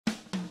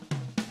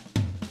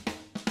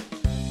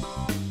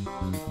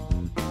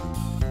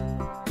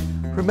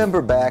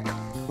Remember back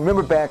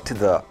to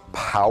the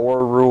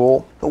power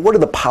rule? But what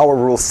did the power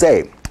rule say?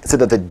 It said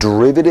that the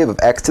derivative of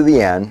x to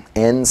the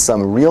n,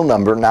 some real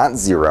number, not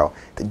 0,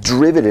 the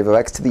derivative of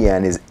x to the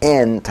n is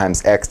n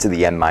times x to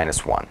the n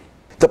minus 1.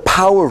 The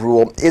power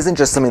rule isn't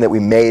just something that we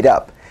made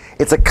up.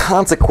 It's a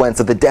consequence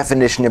of the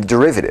definition of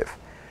derivative.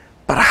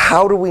 But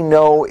how do we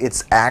know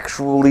it's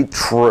actually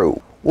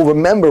true? Well,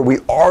 remember, we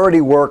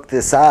already worked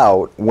this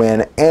out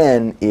when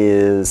n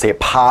is, say, a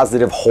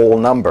positive whole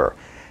number.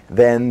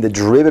 Then the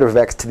derivative of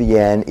x to the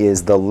n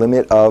is the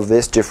limit of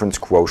this difference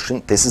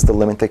quotient. This is the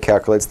limit that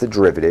calculates the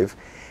derivative.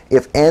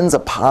 If n's a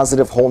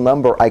positive whole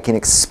number, I can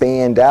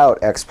expand out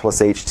x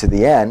plus h to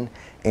the n,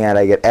 and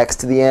I get x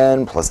to the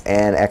n plus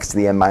n x to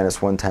the n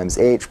minus 1 times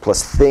h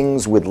plus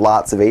things with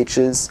lots of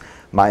h's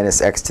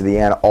minus x to the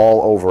n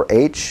all over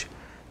h.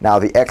 Now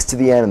the x to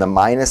the n and the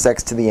minus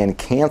x to the n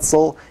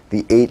cancel.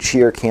 The h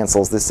here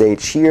cancels this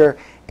h here,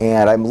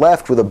 and I'm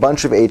left with a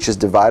bunch of h's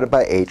divided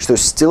by h. There's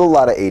still a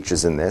lot of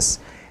h's in this.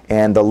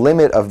 And the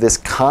limit of this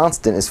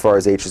constant as far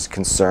as h is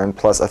concerned,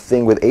 plus a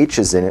thing with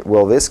h's in it,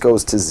 well, this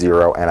goes to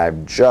 0, and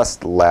I'm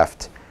just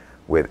left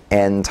with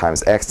n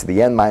times x to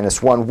the n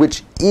minus 1,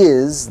 which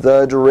is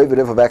the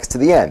derivative of x to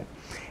the n.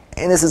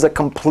 And this is a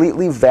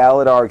completely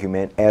valid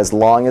argument as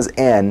long as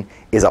n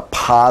is a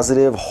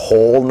positive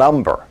whole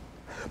number.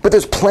 But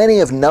there's plenty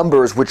of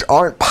numbers which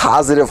aren't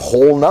positive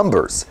whole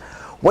numbers.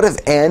 What if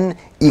n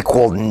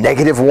equaled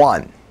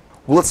 -1?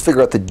 Well, let's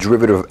figure out the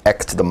derivative of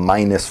x to the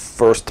minus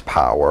first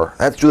power.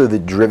 That's really the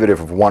derivative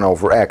of 1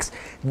 over x.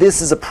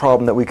 This is a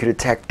problem that we could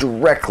attack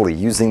directly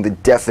using the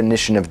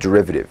definition of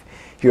derivative.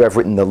 Here I've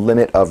written the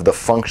limit of the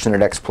function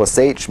at x plus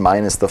h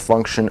minus the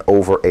function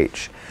over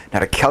h. Now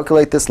to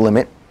calculate this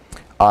limit,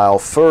 I'll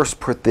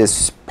first put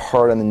this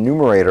part on the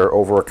numerator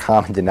over a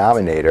common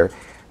denominator.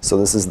 So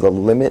this is the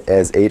limit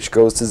as h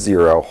goes to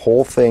 0,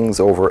 whole things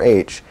over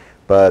h,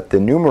 but the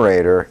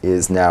numerator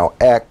is now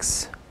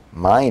x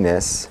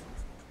minus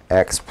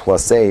x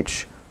plus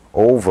h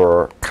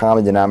over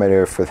common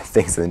denominator for the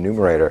things in the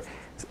numerator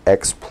is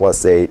x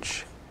plus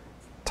h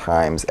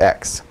times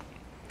x.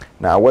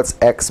 Now what's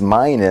x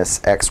minus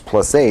x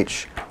plus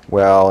h?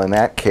 Well, in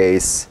that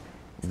case,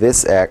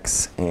 this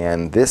x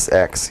and this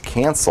x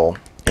cancel,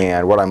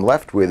 and what I'm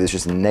left with is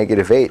just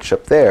negative h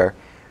up there.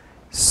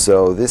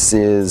 So this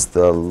is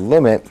the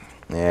limit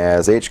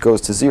as h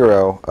goes to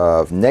 0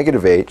 of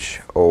negative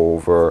h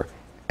over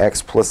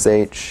x plus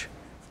h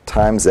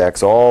times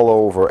x all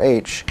over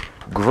h.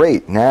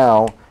 Great,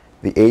 now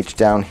the h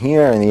down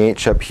here and the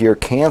h up here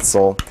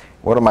cancel.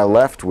 What am I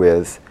left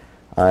with?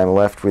 I'm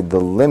left with the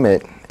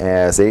limit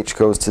as h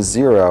goes to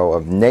 0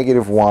 of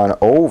 -1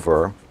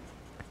 over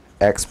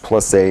x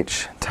plus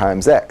h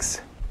times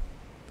x.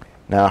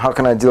 Now how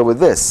can I deal with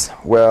this?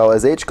 Well,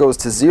 as h goes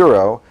to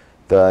 0,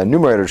 the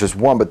numerator is just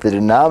 1, but the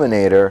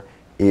denominator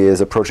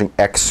is approaching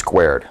x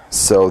squared.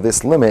 So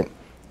this limit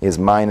is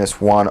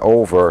 -1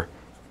 over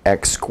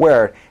x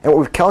squared. And what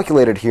we've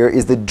calculated here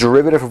is the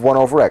derivative of 1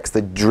 over x.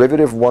 The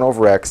derivative of 1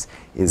 over x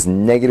is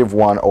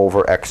 -1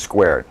 over x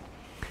squared.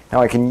 Now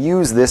I can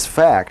use this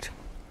fact,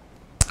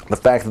 the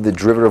fact that the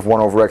derivative of 1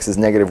 over x is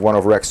 -1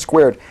 over x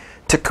squared,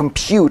 to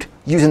compute,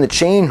 using the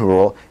chain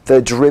rule, the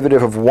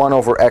derivative of 1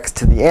 over x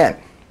to the n.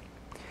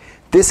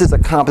 This is a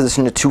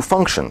composition of two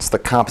functions, the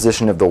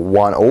composition of the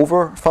 1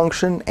 over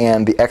function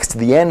and the x to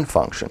the n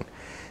function.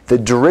 The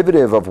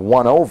derivative of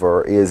 1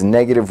 over is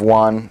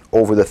 -1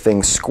 over the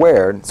thing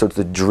squared, so it's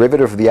the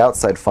derivative of the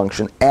outside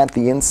function at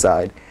the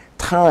inside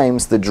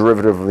times the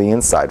derivative of the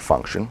inside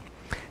function.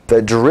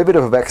 The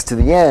derivative of x to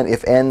the n,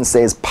 if n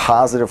says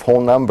positive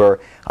whole number,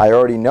 I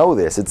already know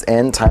this. It's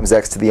n times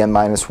x to the n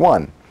minus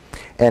 1.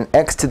 And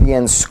x to the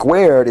n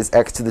squared is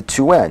x to the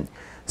 2n.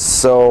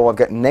 So I've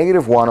got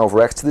 -1 over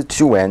x to the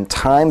 2n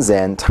times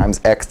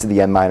x to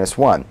the n minus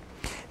 1.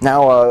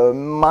 Now a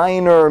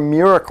minor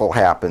miracle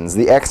happens.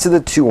 The x to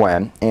the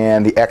 2n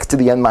and the x to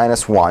the n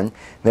minus 1,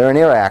 they're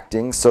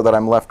interacting so that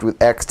I'm left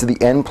with x to the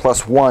n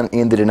plus 1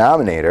 in the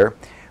denominator,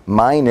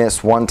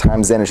 minus 1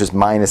 times n is just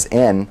minus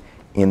n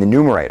in the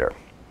numerator.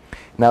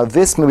 Now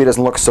this maybe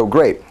doesn't look so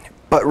great,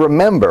 but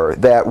remember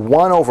that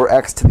 1 over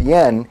x to the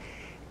n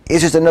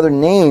is just another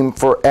name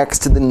for x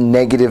to the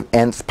negative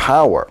nth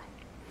power.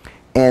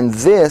 And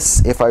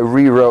this, if I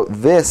rewrote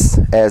this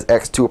as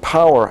x to a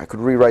power, I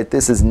could rewrite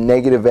this as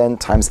 -n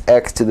times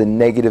x to the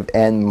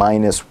 -n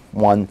minus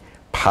 1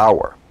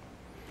 power.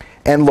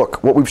 And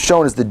look, what we've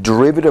shown is the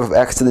derivative of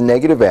x to the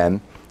 -n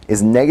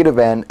is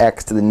 -n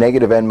x to the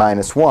 -n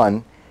minus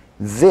 1.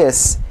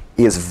 This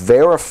is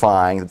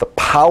verifying that the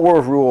power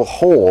rule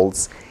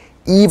holds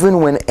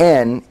even when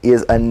n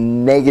is a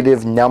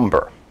negative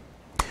number.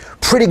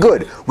 Pretty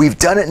good. We've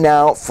done it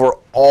now for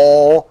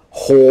all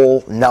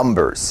whole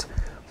numbers.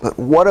 But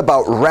what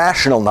about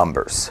rational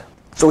numbers?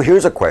 So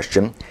here's a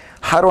question.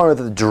 How do I know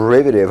that the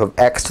derivative of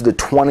x to the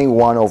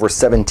 21 over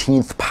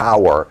 17th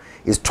power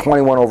is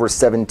 21 over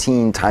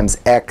 17 times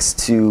x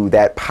to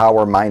that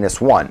power minus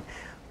 1?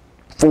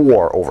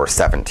 4 over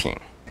 17.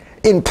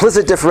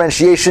 Implicit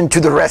differentiation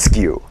to the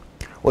rescue.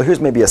 Well,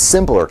 here's maybe a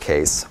simpler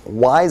case.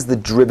 Why is the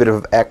derivative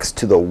of x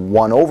to the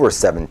 1 over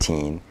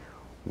 17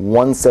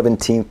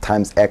 1/17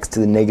 times x to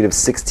the negative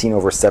 16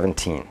 over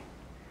 17?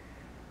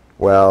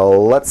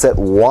 Well, let's set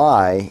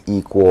y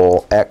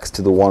equal x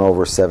to the 1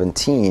 over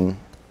 17,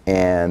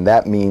 and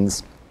that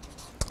means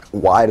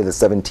y to the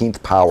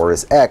 17th power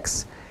is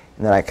x,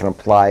 and then I can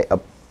apply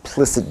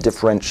implicit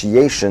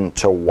differentiation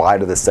to y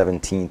to the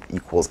 17th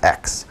equals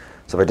x.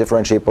 So if I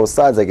differentiate both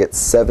sides, I get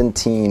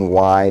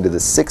 17y to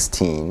the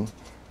 16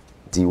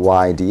 dy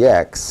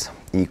dx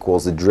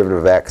equals the derivative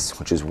of x,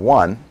 which is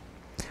 1.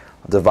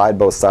 I'll divide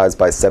both sides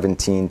by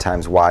 17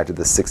 times y to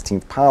the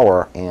 16th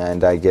power,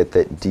 and I get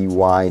that dy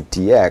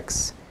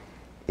dx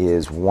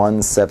is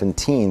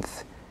 1/17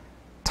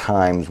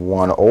 times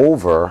 1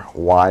 over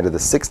y to the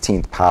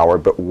 16th power,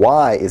 but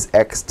y is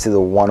x to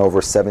the 1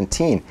 over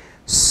 17.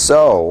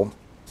 So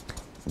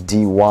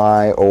dy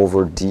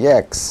over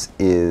dx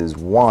is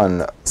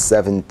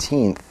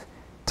 1/17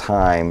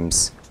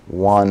 times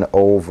 1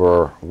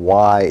 over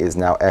y is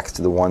now x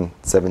to the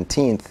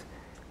 1/17,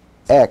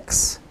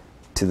 x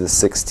to the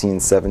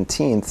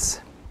 16/17,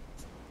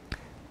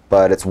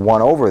 but it's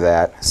 1 over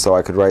that, so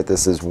I could write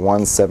this as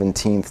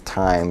 1/17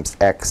 times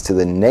x to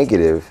the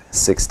negative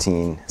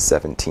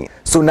 16/17.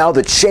 So now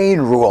the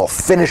chain rule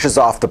finishes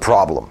off the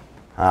problem.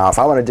 If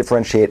I want to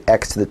differentiate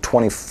x to the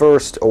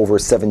 21st over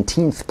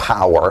 17th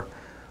power,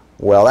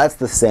 well, that's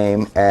the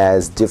same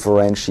as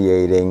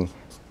differentiating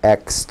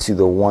x to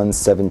the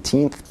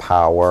 1/17th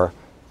power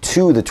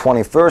to the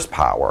 21st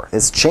power.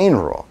 It's chain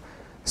rule.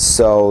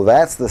 So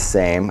that's the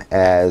same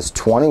as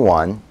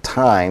 21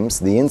 times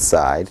the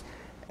inside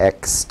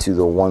x to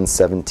the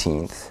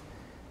 1/17th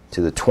to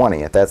the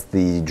 20th. That's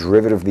the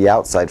derivative of the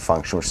outside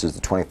function, which is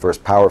the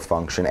 21st power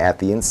function at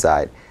the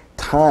inside,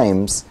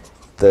 times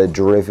the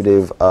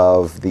derivative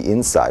of the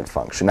inside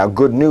function. Now,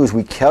 good news,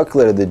 we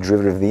calculated the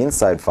derivative of the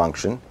inside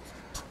function.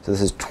 So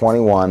this is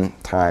 21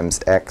 times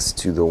x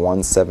to the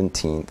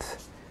 1/17th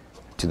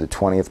to the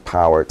 20th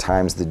power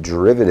times the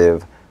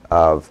derivative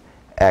of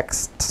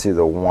x to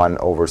the 1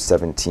 over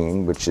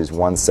 17, which is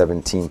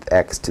 1/17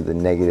 x to the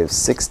negative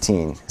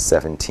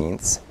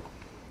 16/17.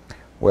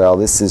 Well,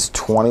 this is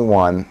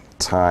 21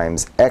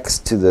 times x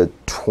to the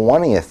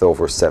 20th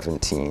over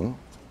 17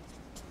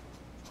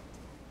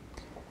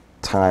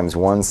 times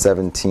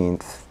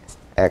 1/17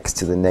 x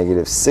to the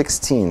negative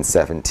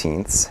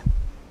 16/17.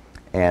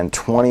 And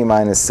 20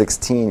 minus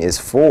 16 is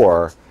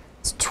 4.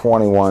 It's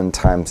 21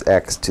 times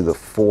x to the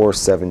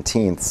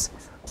 4/17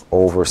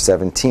 over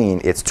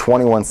 17. It's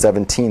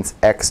 21/17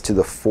 x to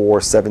the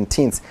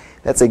 4/17.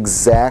 That's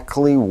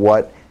exactly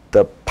what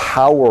the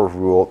power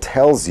rule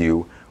tells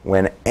you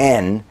when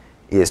n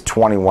is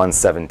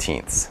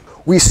 21/17.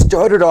 We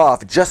started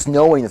off just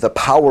knowing that the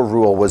power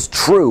rule was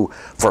true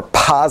for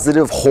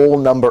positive whole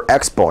number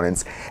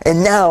exponents,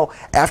 and now,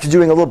 after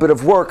doing a little bit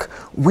of work,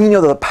 we know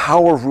that the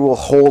power rule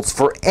holds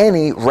for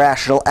any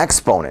rational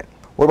exponent.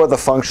 What about the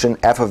function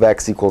f of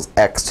x equals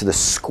x to the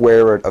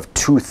square root of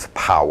 2th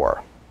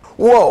power?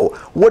 Whoa,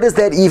 what does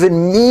that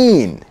even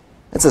mean?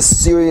 That's a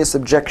serious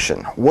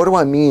objection. What do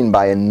I mean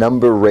by a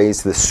number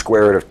raised to the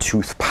square root of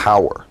 2th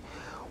power?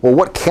 Well,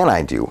 what can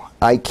I do?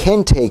 I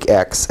can take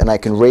x and I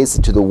can raise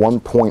it to the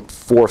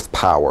 1.4th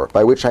power,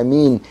 by which I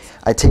mean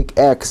I take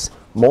x,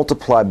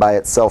 multiply by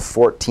itself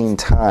 14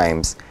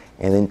 times,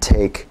 and then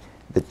take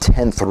the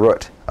 10th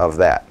root of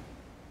that.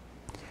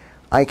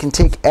 I can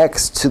take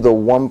x to the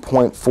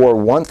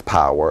 1.41th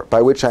power,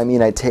 by which I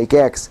mean I take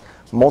x,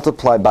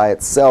 multiply by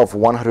itself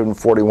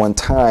 141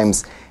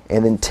 times,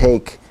 and then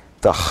take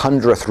the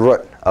 100th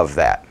root of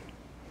that.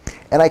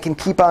 And I can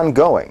keep on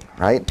going,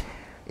 right?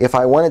 If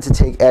I wanted to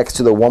take x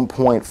to the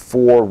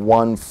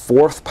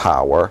 1.414th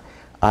power,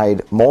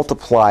 I'd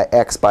multiply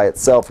x by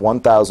itself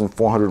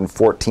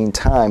 1,414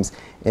 times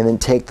and then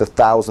take the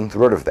 1,000th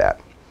root of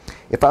that.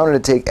 If I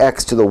wanted to take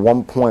x to the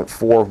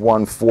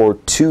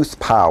 1.4142th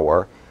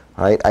power,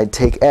 right, I'd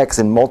take x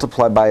and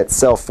multiply by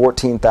itself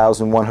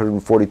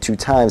 14,142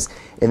 times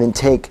and then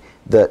take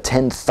the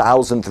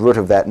 10,000th root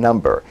of that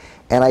number.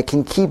 And I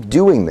can keep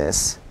doing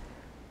this,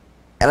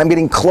 and I'm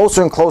getting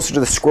closer and closer to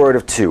the square root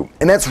of 2.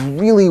 And that's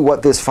really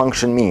what this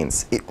function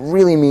means. It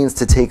really means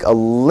to take a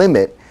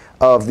limit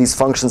of these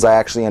functions I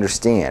actually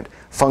understand.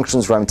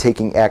 Functions where I'm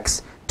taking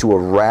x to a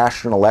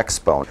rational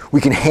exponent.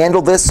 We can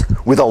handle this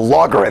with a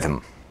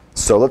logarithm.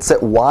 So let's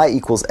set y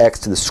equals x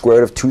to the square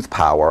root of 2th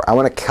power. I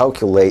want to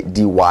calculate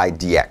dy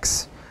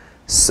dx.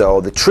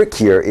 So the trick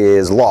here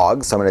is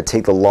log. So I'm going to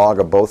take the log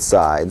of both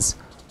sides.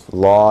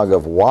 Log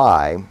of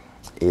y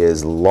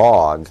is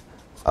log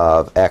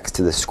of x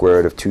to the square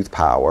root of 2th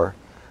power,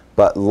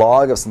 but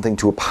log of something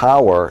to a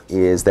power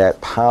is that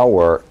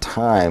power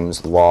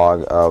times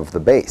log of the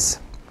base.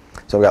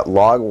 So I've got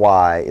log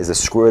y is the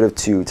square root of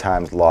 2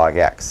 times log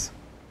x.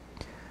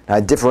 Now I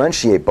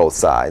differentiate both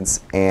sides,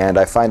 and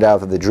I find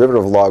out that the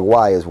derivative of log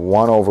y is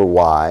 1 over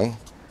y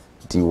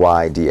dy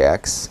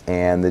dx,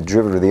 and the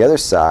derivative of the other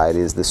side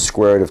is the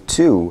square root of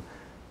 2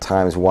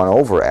 times 1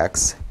 over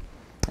x.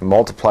 I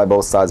multiply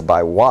both sides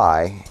by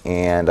y,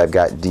 and I've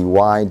got dy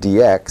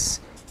dx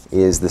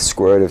is the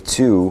square root of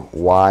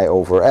 2y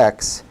over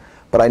x.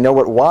 But I know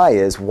what y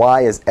is.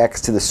 Y is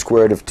x to the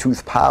square root of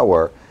 2th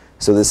power.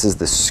 So this is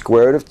the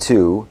square root of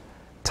 2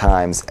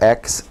 times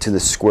x to the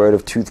square root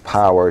of 2th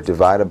power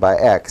divided by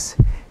x.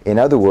 In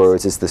other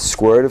words, it's the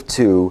square root of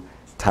 2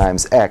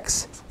 times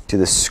x to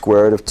the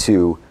square root of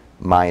 2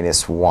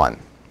 minus 1.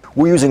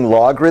 We're using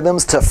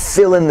logarithms to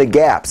fill in the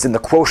gaps in the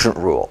quotient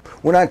rule.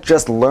 We're not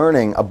just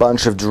learning a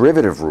bunch of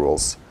derivative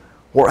rules.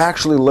 We're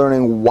actually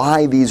learning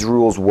why these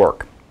rules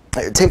work.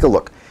 Take a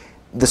look.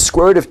 The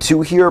square root of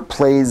 2 here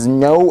plays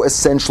no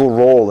essential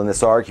role in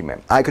this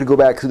argument. I could go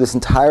back through this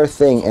entire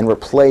thing and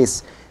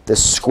replace the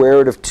square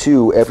root of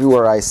 2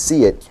 everywhere I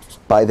see it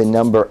by the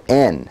number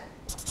n.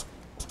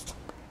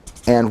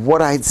 And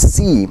what I'd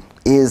see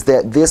is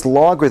that this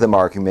logarithm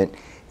argument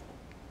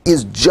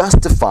is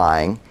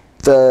justifying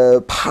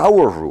the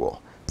power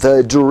rule.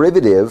 The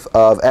derivative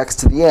of x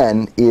to the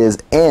n is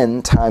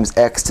n times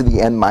x to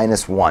the n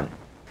minus 1.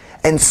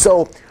 And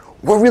so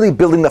we're really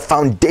building the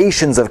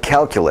foundations of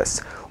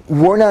calculus.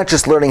 We're not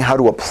just learning how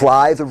to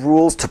apply the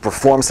rules to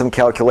perform some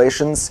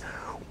calculations.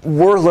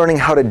 We're learning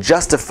how to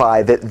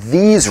justify that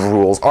these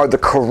rules are the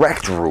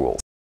correct rules.